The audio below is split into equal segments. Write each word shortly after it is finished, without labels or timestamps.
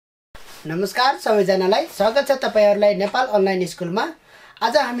नमस्कार सबैजनालाई स्वागत छ तपाईहरुलाई नेपाल अनलाइन स्कुलमा।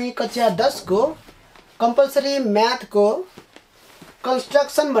 आज हामी कक्षा 10 को कम्पलसरी म्याथ को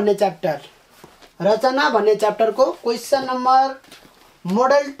कन्स्ट्रक्सन भन्ने च्याप्टर रचना भन्ने च्याप्टर को क्वेशन नम्बर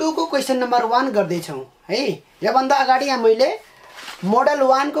मोडल 2 को क्वेशन नम्बर 1 गर्दै छौं है। यो भन्दा अगाडि यहाँ मैले मोडल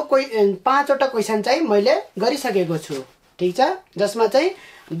 1 को 5 वटा क्वेशन चाहिँ मैले गरिसकेको छु, ठीक छ, जसमा चाहिँ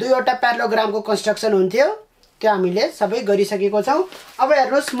 2 वटा प्यारालोग्राम को कन्स्ट्रक्सन हुन्थ्यो, त्यो हामीले सबै गरिसकेको छौं। अब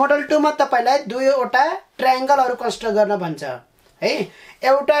हेर्नुस् मोडल 2 मा तपाईलाई 2 वटा ट्रायंगलहरु कन्स्ट्रक्ट गर्न भन्छ है।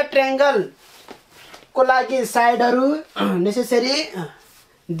 एउटा ट्रायंगल को लागि साइडहरु नेसेसरी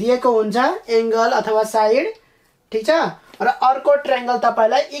दिएको हुन्छ, एंगल अथवा साइड, ठीक छ, र अर्को ट्रायंगल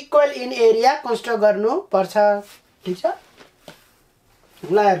तपाईलाई इक्वल इन एरिया कन्स्ट्रक्ट गर्नु पर्छ, ठीक छ।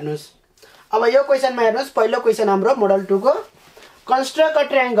 ल हेर्नुस् अब यो क्वेशनमा हेर्नुस्, पहिलो क्वेशन हाम्रो मोडल 2 को construct a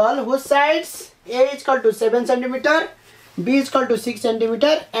triangle whose sides A is equal to 7 cm, B is equal to 6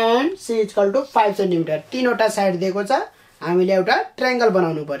 cm and C is equal to 5 cm। तीनवटा साइड दिएको छ, हामीले एउटा ट्रायंगल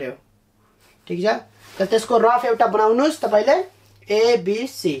बनाउनु पर्यो, ठीक छ। त त्यसको रफ एउटा बनाउनुस् तपाईले A B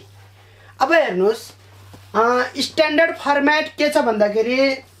C। अब हेर्नुस् स्ट्यान्डर्ड फर्मेट के छ भन्दाखेरि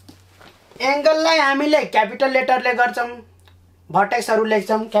एंगललाई हामीले क्यापिटल लेटरले गर्छौं, भर्टेक्सहरु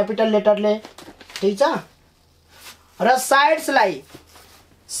लेख्छौं क्यापिटल लेटरले, ठीक छ, र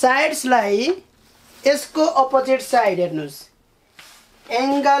साइड्सलाई यसको अपोजिट साइड हेर्नुस्,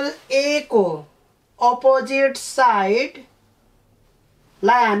 एंगल A को अपोजिट साइड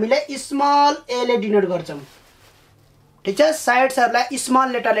लाई हामीले स्मल a ले डिनोट गर्छौं, ठीक छ। साइड्सहरुलाई स्मल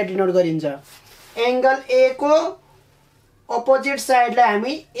लेटरले डिनोट गरिन्छ। एंगल A को अपोजिट साइडलाई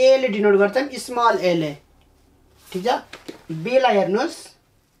हामी a ले डिनोट गर्छौं, स्मल a ले, ठीक छ। B लाई हेर्नुस्,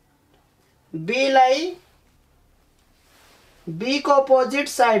 B को अपोजिट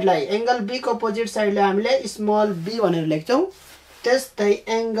साइडलाई एंगल B को अपोजिट साइडलाई हामीले स्मल b भनेर लेख्छौं। त्यस्तै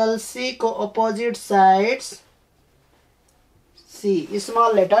एंगल C को opposite sides C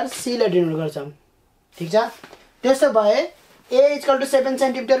small letter C ले डिनोट गर्छौं, ठीक छ। त्यसो भए A = 7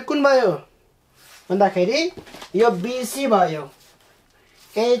 सेन्टिमिटर कुन भयो भन्दाखेरि यो BC भयो।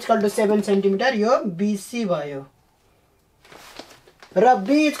 A = 7 सेन्टिमिटर यो BC भयो र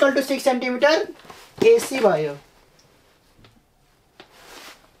B = 6 सेन्टिमिटर AC भयो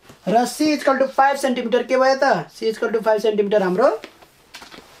र C = 5 सेन्टिमिटर के भयो त? C = 5 सेन्टिमिटर हाम्रो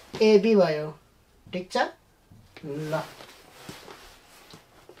AB भयो, ठीक छ। ल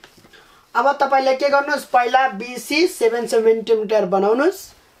अब तपाईले के गर्नुस्, पहिला BC 7 सेन्टिमिटर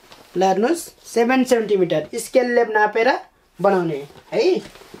बनाउनुस्। ल हेर्नुस् 7 सेन्टिमिटर स्केलले नापेर बनाउने है।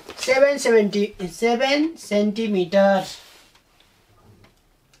 7 सेन्टिमिटर।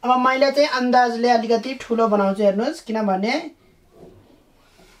 अब मैले चाहिँ अन्दाजले अलिकति ठुलो बनाउँछु, हेर्नुस्, किनभने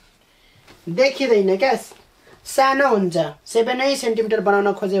देखिदैन क्या, सानो हुन्छ। 7 सेन्टिमिटर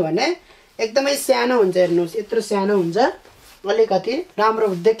बनाउन खोज्यो भने एकदमै सानो हुन्छ, हेर्नुस् यत्रो सानो हुन्छ, अलिकति राम्रो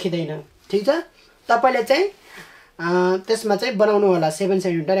देखिदैन, ठीक छ। तपाईले चाहिँ त्यसमा चाहिँ बनाउनु होला 7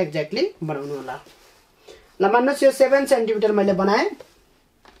 सेन्टिमिटर एक्ज्याक्टली बनाउनु होला। ल मान्नुस् यो 7 सेन्टिमिटर मैले बनाए।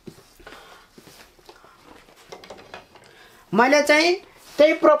 मैले चाहिँ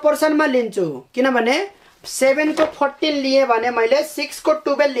त्यही प्रोपोर्सनमा लिन्छु, किनभने 7 को 14 लिए भने मैले 6 को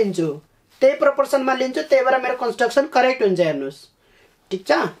 12 लिन्छु, त्यही प्रोपोर्सनमा लिन्छु, त्यही भएर मेरो कन्स्ट्रक्सन करेक्ट हुन्छ, हेर्नुस्, ठीक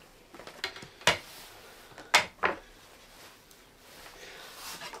छ।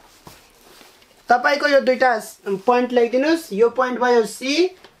 तपाईको यो दुईटा प्वाइन्ट लेखिदिनुस्, यो प्वाइन्ट भयो C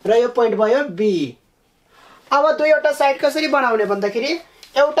र यो प्वाइन्ट भयो B। अब दुईवटा साइड कसरी बनाउने भन्दाखेरि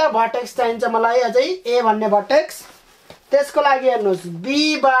एउटा भर्टेक्स चाहिन्छ मलाई अझै A भन्ने भर्टेक्स। त्यसको लागि हेर्नुस्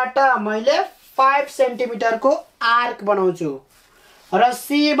B बाट मैले 5 सेन्टिमिटर को आर्क बनाउँछु र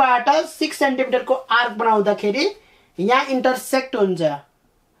C बाट 6 सेन्टिमिटर को आर्क बनाउँदाखेरि यहाँ इन्टरसेक्ट हुन्छ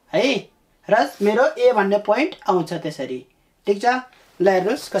है र मेरो A भन्ने प्वाइन्ट आउँछ त्यसरी, ठीक छ। ल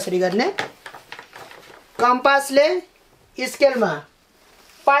हेर्नुस् कसरी गर्ने। कम्पासले स्केलमा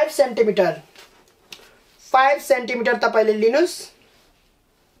 5 सेन्टिमिटर तपाईले लिनुस्,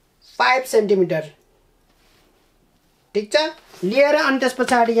 5 सेन्टिमिटर, ठीक छ। लिएर अनि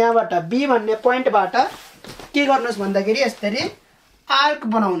त्यसपछि यहाँबाट B भन्ने प्वाइन्टबाट के गर्नुस् भन्दाखेरि यसरी आर्क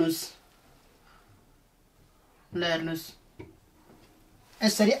बनाउनुस्। ल हेर्नुस्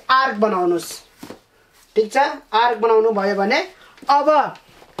यसरी आर्क बनाउनुस्, ठीक छ। आर्क बनाउनु भयो भने अब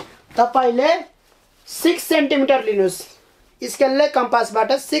तपाईले 6 सेन्टिमिटर लिनुस्, स्केलले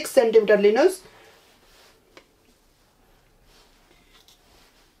कम्पासबाट 6 सेन्टिमिटर लिनुस्।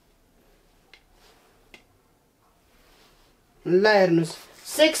 ल हेर्नुस्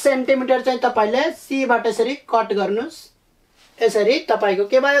 6 सेन्टिमिटर चाहिँ तपाईले C बाट यसरी कट गर्नुस्। यसरी तपाईको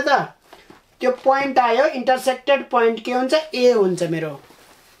के भयो त? त्यो प्वाइन्ट आयो, इन्टरसेक्टेड प्वाइन्ट के हुन्छ? A हुन्छ मेरो।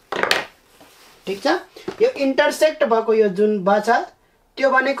 ठीक छ। यो इन्टरसेक्ट भएको यो जुन ब छ त्यो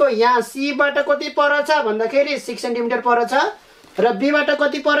भनेको यहाँ सी बाट कति पर छ भन्दाखेरि 6 सेन्टिमिटर पर छ र बी बाट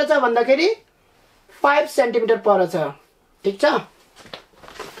कति पर छ भन्दाखेरि 5 सेन्टिमिटर पर छ। ठीक छ।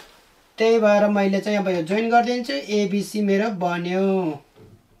 त्यही भएर मैले चाहिँ अब यो जोइन गरिदिन्छु। एबीसी मेरो बन्यो।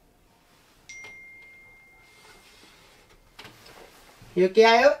 यो के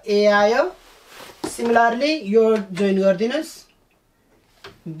आयो? ए आयो। सिमिलरली यो जोइन गरिदिनुस्।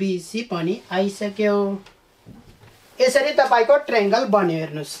 बीसी पनि आइसक्यो। यसरी तपाईको ट्रायंगल बन्यो।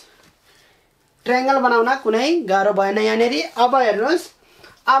 हेर्नुस्, ट्रायंगल बनाउन कुनै गाह्रो भएन यहाँनेरि। अब हेर्नुस्,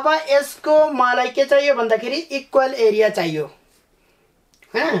 अब यसको मलाई के चाहियो भन्दाखेरि इक्वल एरिया चाहियो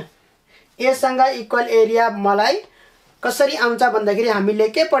हैन। यससँग इक्वल एरिया मलाई कसरी आउँछ भन्दाखेरि हामीले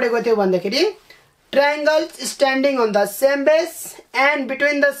के पढेको थियो भन्दाखेरि triangles standing on the same base and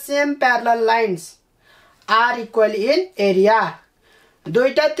between the same parallel lines are equal in area.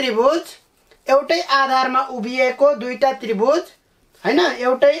 दुईटा त्रिभुज एउटै आधारमा उभिएको दुईटा त्रिभुज हैन,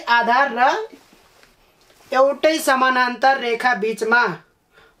 एउटै आधार र एउटै समानान्तर रेखा बीचमा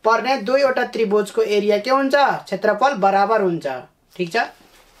पर्ने दुईवटा त्रिभुजको एरिया के हुन्छ? क्षेत्रफल बराबर हुन्छ। ठीक छ।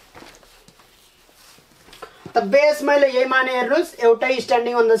 त बेस मैले यही माने। हेर्नुस्, एउटै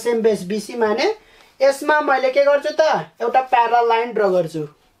standing on the same base BC माने। यसमा मैले के गर्छु त? एउटा प्यारलल लाइन ड्र गर्छु।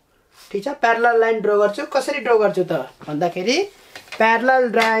 ठीक छ। प्यारलल लाइन ड्र गर्छु। कसरी ड्र गर्छु त भन्दाखेरि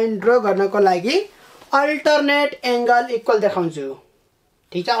प्यारलल लाइन ड्र गर्नको लागि अल्टरनेट एंगल इक्वल देखाउँछु।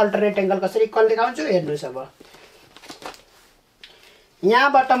 ठीक छ। अल्टरनेट एंगल कसरी इक्वल देखाउँछु हेर्नुस्। अब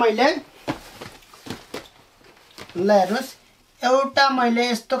यहाँबाट मैले ल हेर्नुस्, एउटा मैले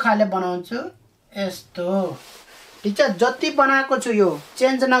यस्तो खाले बनाउँछु। यस्तो। ठीक छ। जति बनाएको छु यो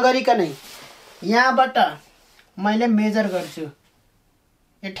चेन्ज नगरिकनै यहाँबाट मैले मेजर गर्छु।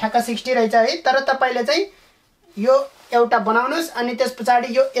 यो ठ्याक्क 60 रहेछ है। तर तपाईले चाहिँ यो एउटा बनाउनुस् अनि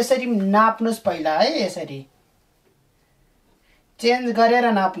त्यसपछि यो यसरी नाप्नुस् पहिला है। यसरी चेन्ज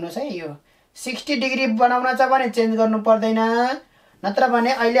गरेर नाप्नुस् है। यो 60 डिग्री बनाउन छ भने चेन्ज गर्नु पर्दैन, नत्र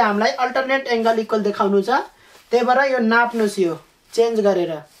भने अहिले हामीलाई अल्टरनेट एंगल इक्वल देखाउनु छ। त्यही भएर यो नाप्नुस् यो चेन्ज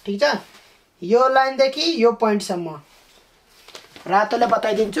गरेर। ठीक छ। यो लाइन देखि यो पोइन्ट सम्म रातोले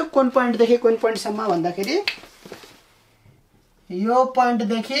बताइदिन्छु कुन पोइन्ट देखि कुन पोइन्ट सम्म भन्दाखेरि यो पोइन्ट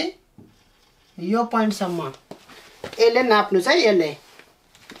देखि यो पोइन्ट सम्म यसले नाप्नुस् है। यसले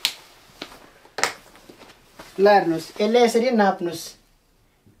ल हेर्नुस्, यसले यसरी नाप्नुस्।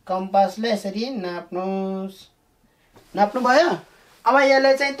 कम्पासले यसरी नाप्नुस्। नाप्नु भयो। अब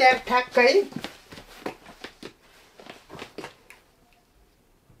यसले चाहिँ त्यहाँ ठ्याक्कै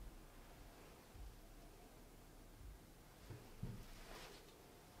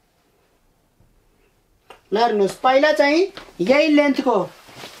ल हेर्नुस्, पहिला चाहिँ यही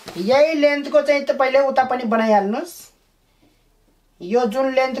लेन्थको चाहिँ तपाईले उता पनि बनाइहाल्नुस्। यो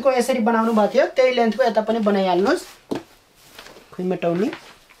जुन लेन्थको यसरी बनाउनु भएको थियो त्यही लेन्थको यता पनि बनाइहाल्नुस्। खै मेटाउने।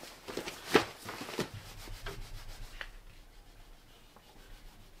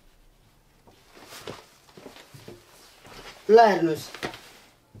 ल हेर्नुस्,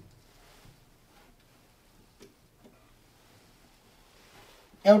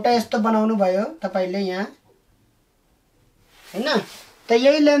 एउटा यस्तो बनाउनु भयो तपाईले यहाँ हैन। त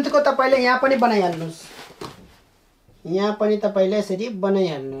यही लेन्थको तपाईले यहाँ पनि बनाइहाल्नुस्। यहाँ पनि तपाईले यसरी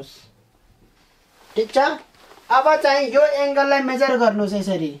बनाइहाल्नुस्। ठीक छ। अब चाहिँ यो एंगललाई मेजर गर्नुस्।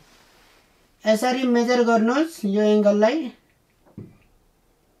 यसरी यसरी मेजर गर्नुस्। यो एंगललाई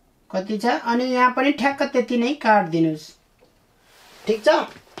कति छ अनि यहाँ पनि ठ्याक्क त्यति नै काट दिनुस्। ठीक छ।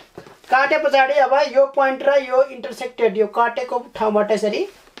 काटे पछाडी अब यो पोइन्ट र यो इन्टरसेक्टेड यो काटेको ठाउँबाट यसरी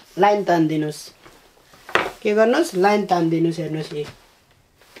लाइन तान्दिनुस्। के गर्नुस्? लाइन तान्दिनुस्। हेर्नुस्,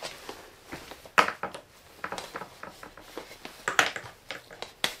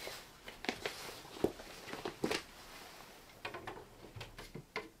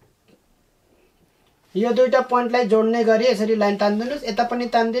 यो दुईटा पोइन्टलाई जोड्ने गरी यसरी लाइन तान्दिनुस्। यता पनि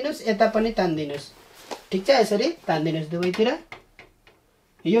तान्दिनुस्, यता पनि तान्दिनुस्। ठीक छ। यसरी तान्दिनुस् दुवैतिर।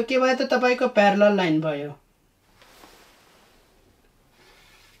 यो के भयो त? तपाईको प्यारलल लाइन भयो।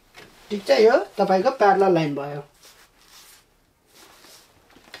 ठीक छ। यो तपाईको प्यारलल लाइन भयो।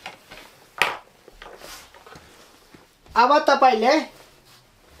 अब तपाईले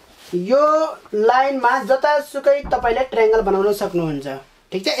यो लाइनमा जतासुकै तपाईले ट्रायंगल बनाउन सक्नुहुन्छ।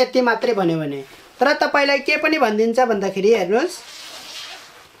 ठीक छ। यति मात्रै भन्यो भने। तर तपाईलाई के पनि भनिदिन्छ भन्दाखेरि हेर्नुस्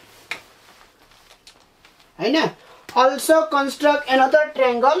हैन, also construct another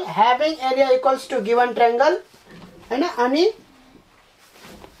triangle having area equals to given triangle हैन। अनि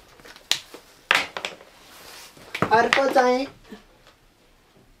अर्को चाहिँ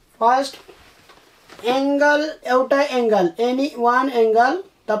फर्स्ट एंगल एउटा एंगल एनी वान एंगल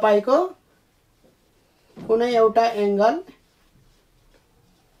तपाईको कुनै एउटा एंगल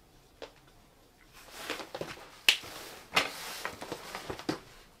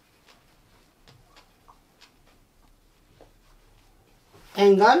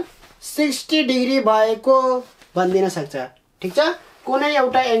एंगल 60 डिग्री भएको भनिदिन सक्छ। ठीक छ, कुनै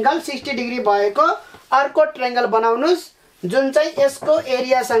एउटा एंगल 60 डिग्री भएको अर्को ट्रायंगल बनाउनुस् जुन चाहिँ यसको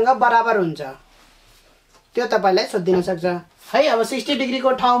एरियासँग बराबर हुन्छ। त्यो तपाईलाई सोधिन सक्छ है। अब 60 डिग्री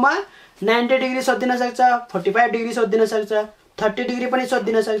को ठाउँमा 90 डिग्री सोधिन सक्छ, 45 डिग्री सोधिन सक्छ, 30 डिग्री पनि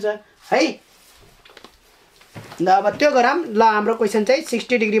सोधिन सक्छ है। ल अब त्यो गरौँ। ल हाम्रो क्वेशन चाहिँ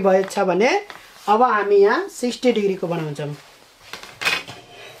 60 डिग्री भएछ भने अब हामी यहाँ 60 डिग्री को बनाउँछौं।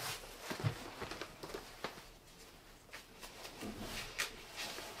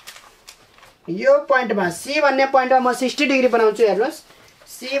 यो पोइन्टमा सी भन्ने पोइन्टमा म 60 डिग्री बनाउँछु। हेर्नुस्,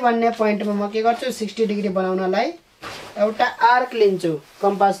 सी भन्ने पोइन्टमा म के गर्छु, 60 डिग्री बनाउनलाई एउटा आर्क लिन्छु।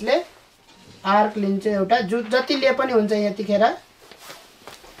 कम्पासले आर्क लिन्छु एउटा, जति लिए पनि हुन्छ यतिखेर।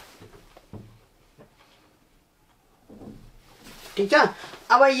 ठीक छ,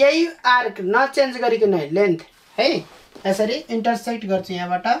 अब यही आर्क नचेन्ज गरिकन लेन्थ है यसरी इन्टरसेक्ट गर्छु।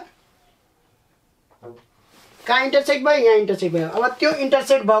 यहाँबाट कहाँ इन्टरसेक्ट भयो, यहाँ इन्टरसेक्ट भयो। अब त्यो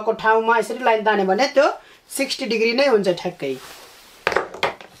इन्टरसेक्ट भएको ठाउँमा यसरी लाइन तान्यो भने त्यो 60 डिग्री नै हुन्छ ठ्याक्कै।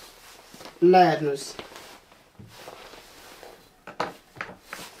 ल हेर्नुस्,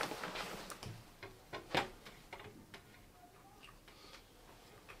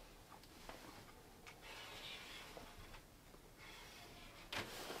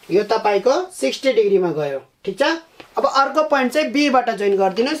 यो तपाईको 60 डिग्रीमा गयो। ठीक छ, अब अर्को पोइन्ट चाहिँ बी बाट जोइन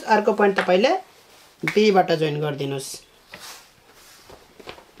गर्दिनुस्। अर्को पोइन्ट तपाईले बी बाट जोइन गर्दिनुस्।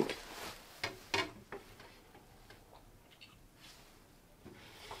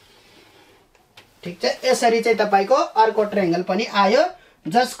 ठीक छ, यसरी चाहिँ तपाईको अर्को ट्रायंगल पनि आयो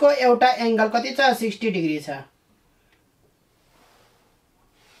जसको एउटा एंगल कति छ, 60 डिग्री छ।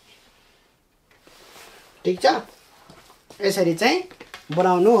 ठीक छ, यसरी चाहिँ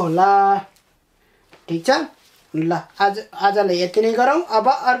बनाउनु होला। ठीक छ, ल आजलाई यति नै गरौँ। अब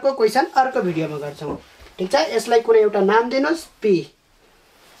अर्को क्वेशन अर्को भिडियोमा गर्छौं। ठीक छ, यसलाई कुनै एउटा नाम दिनुस्, पी।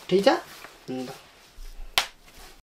 ठीक छ।